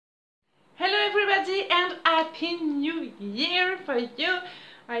Happy New Year for you.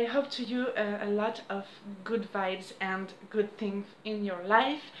 I hope to you a lot of good vibes and good things in your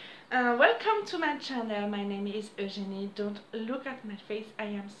life. Welcome to my channel. My name is Eugenie. Don't look at my face. I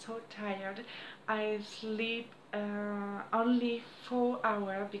am so tired. I sleep only 4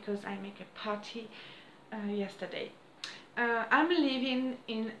 hours because I make a party yesterday. I'm living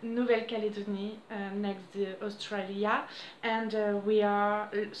in Nouvelle-Calédonie, next to Australia, and we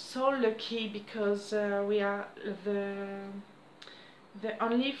are so lucky because we are the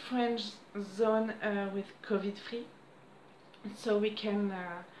only French zone with COVID free, so we can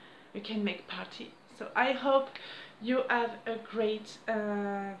make party. So I hope you have a great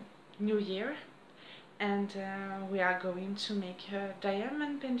New Year, and we are going to make a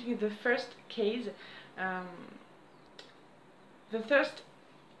diamond painting, the first case. The first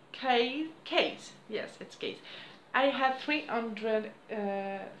case, yes, it's case. I have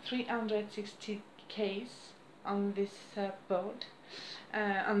 360 case on this board,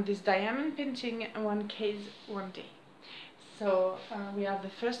 on this diamond painting, one case, one day. So we are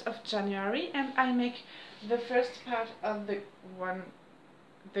the 1st of January, and I make the first part of the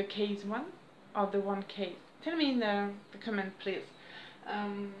case one, or the one case. Tell me in the comment, please.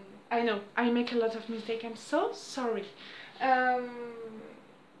 I know I make a lot of mistakes. I'm so sorry.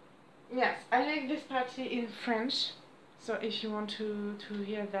 Yes, I make this party in French, so if you want to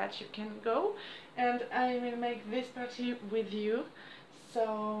hear that, you can go, and I will make this party with you.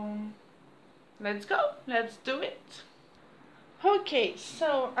 So let's go, let's do it. Okay,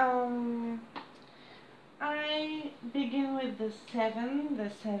 so I begin with the 7. The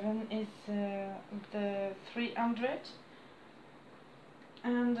 7 is the 300,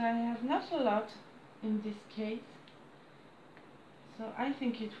 and I have not a lot in this case. So I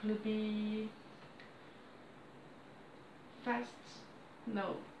think it will be fast.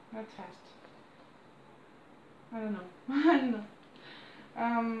 No, not fast. I don't know. I don't know.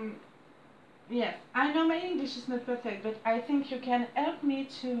 Yes, I know my English is not perfect, but I think you can help me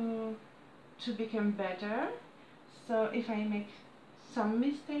to become better. So if I make some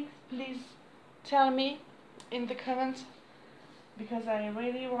mistakes, please tell me in the comments, because I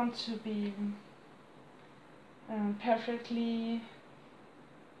really want to be perfectly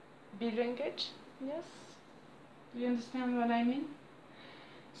bilingual. Yes, do you understand what I mean?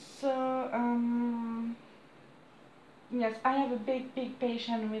 So yes, I have a big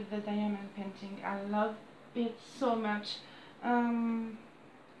passion with the diamond painting. I love it so much.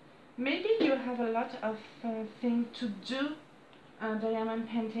 Maybe you have a lot of things to do diamond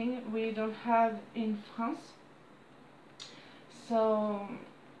painting we don't have in France. So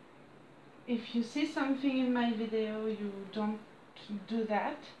if you see something in my video you don't do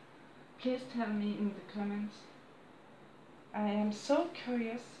that, please tell me in the comments. I am so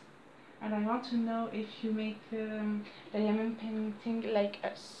curious, and I want to know if you make diamond painting like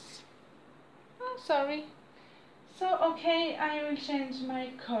us. Oh, sorry. So, okay, I will change my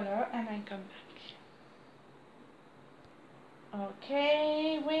color and I come back.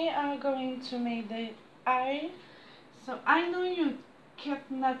 Okay, we are going to make the eye. So, I know you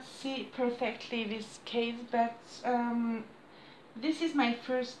cannot see perfectly this case, but this is my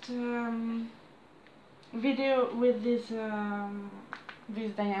first video with this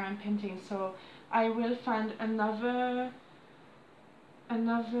diamond painting, so I will find another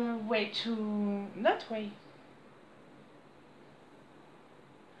way to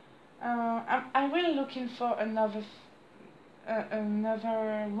I will looking for another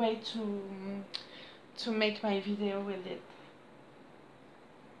way to make my video with it.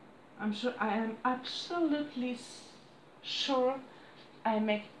 I am absolutely sure I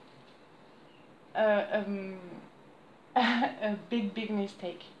make a big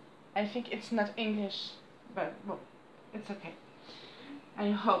mistake. I think it's not English, but well, it's okay.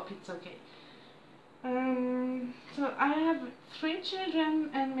 I hope it's okay. So I have 3 children,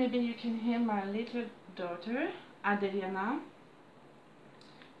 and maybe you can hear my little daughter, Adeliana.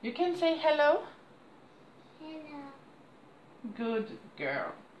 You can say hello. Hello. Good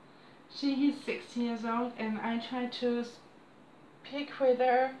girl. She is 6 years old, and I try to speak with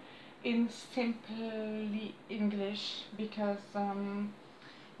her in simply English, because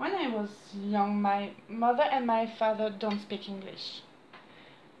when I was young, my mother and my father don't speak English.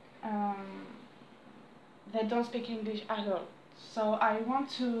 They don't speak English at all. So I want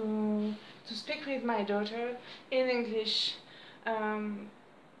to speak with my daughter in English.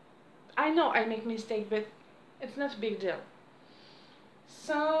 I know I make mistakes, but it's not a big deal.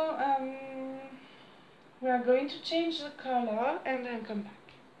 So we are going to change the color and then come back.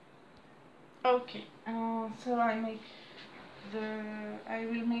 Okay, so I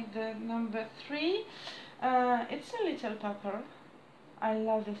will make the number 3. It's a little purple. I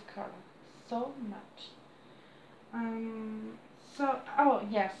love this color so much. Oh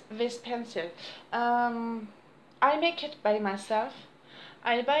yes, this pencil. I make it by myself.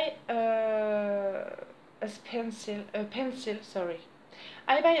 I buy a pencil, sorry.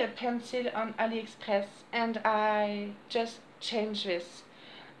 I buy a pencil on AliExpress and I just change this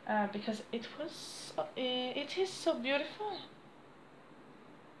because it is so beautiful.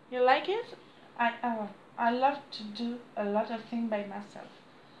 You like it? I love to do a lot of things by myself.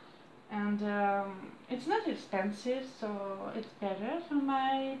 And it's not expensive, so it's better for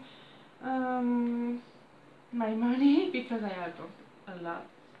my money because I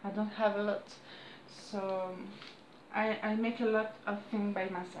don't have a lot, so I make a lot of things by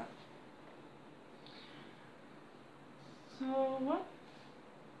myself. So what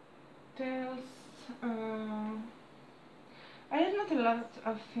else? I have not a lot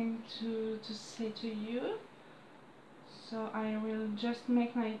of things to say to you. So I will just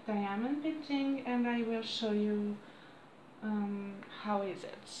make my diamond painting and I will show you how is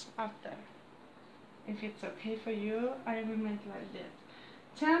it after. If it's okay for you, I will make like that.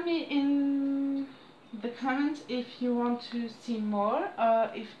 Tell me in the comments if you want to see more or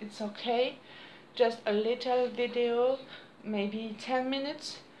if it's okay. Just a little video, maybe 10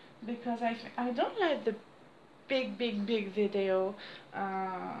 minutes, because I don't like the big video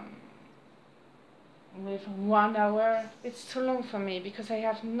with 1 hour. It's too long for me because I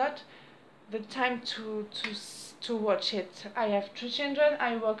have not the time to watch it. I have 3 children.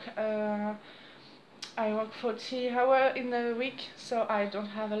 I work 40 hours in a week, so I don't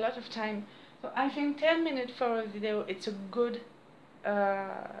have a lot of time. So I think 10 minutes for a video it's a good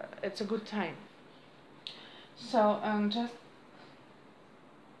time. So just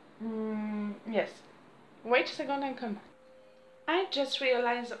yes. Wait a second and come back. I just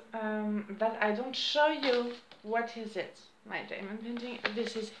realized that I don't show you what is it. My diamond painting.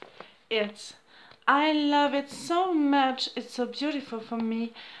 This is it. I love it so much. It's so beautiful for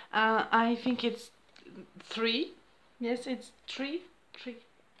me. I think it's 3. Yes, it's 3.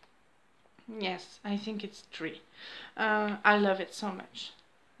 Yes, I think it's 3. I love it so much.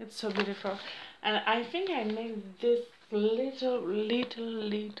 It's so beautiful. And I think I made this little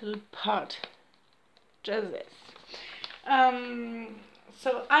part. Just this.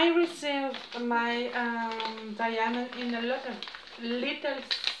 So I received my diamond in a lot of little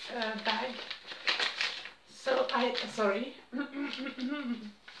bag. So sorry.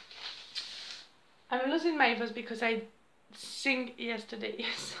 I'm losing my voice because I sing yesterday,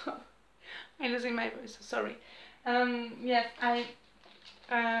 so I'm losing my voice. Sorry. Yes,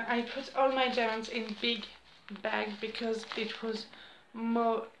 I put all my diamonds in big bag because it was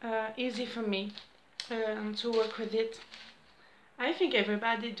more easy for me to work with it. I think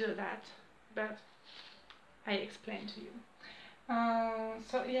everybody do that, but I explain to you.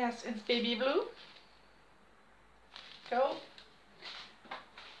 So yes, it's baby blue. Go.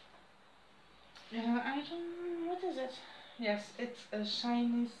 I don't know, what is it? Yes, it's a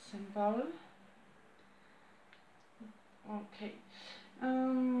shiny symbol. Okay.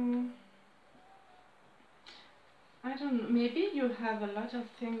 I don't know, maybe you have a lot of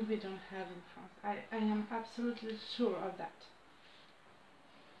things we don't have in France. I am absolutely sure of that.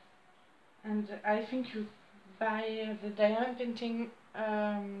 And I think you buy the diamond painting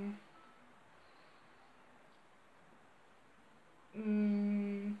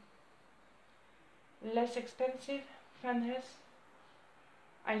less expensive than this.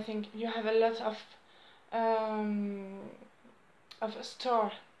 I think you have a lot of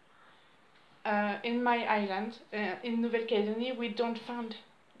store in my island, in Nouvelle-Calédonie. We don't find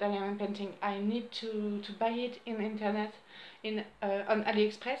diamond painting. I need to buy it in internet, on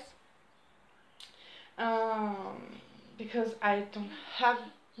AliExpress, because I don't have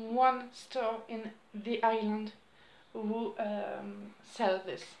one store in the island who sell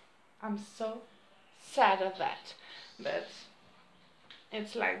this. I'm so sad of that, but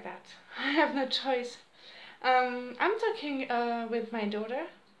it's like that. I have no choice. I'm talking with my daughter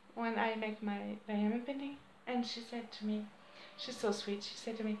when I make my diamond painting, and she said to me, she's so sweet, she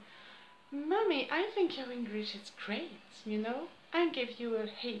said to me, "Mommy, I think your English is great, you know? I give you a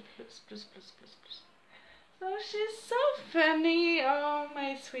A++++++." So she's so funny. Oh,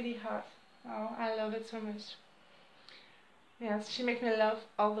 my sweetie heart. Oh, I love it so much. Yes, she makes me laugh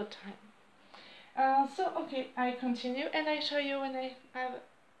all the time. So okay, I continue and I show you when I have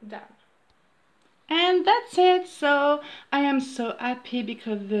done. And that's it. So I am so happy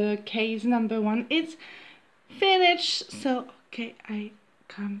because the case number 1 is finished. So okay, I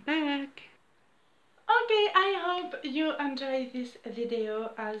come back. Okay, I hope you enjoyed this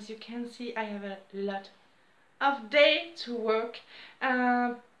video. As you can see, I have a lot of day to work.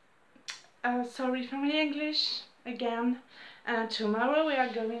 Sorry for my English again. Tomorrow we are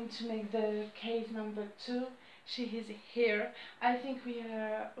going to make the case number 2. She is here. I think we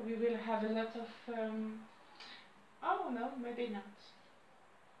will have a lot of oh no, maybe not.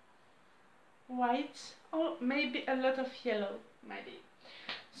 White or maybe a lot of yellow, maybe.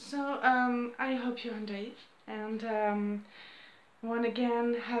 So I hope you enjoy it, and once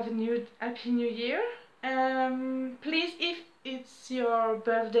again have a happy new year. Please, if it's your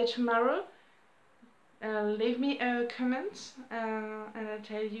birthday tomorrow, leave me a comment and I'll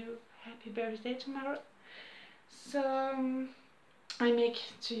tell you happy birthday tomorrow. So I make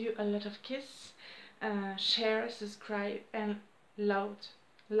to you a lot of kiss, share, subscribe, and loud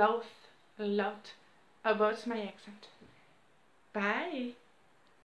about my accent. Bye.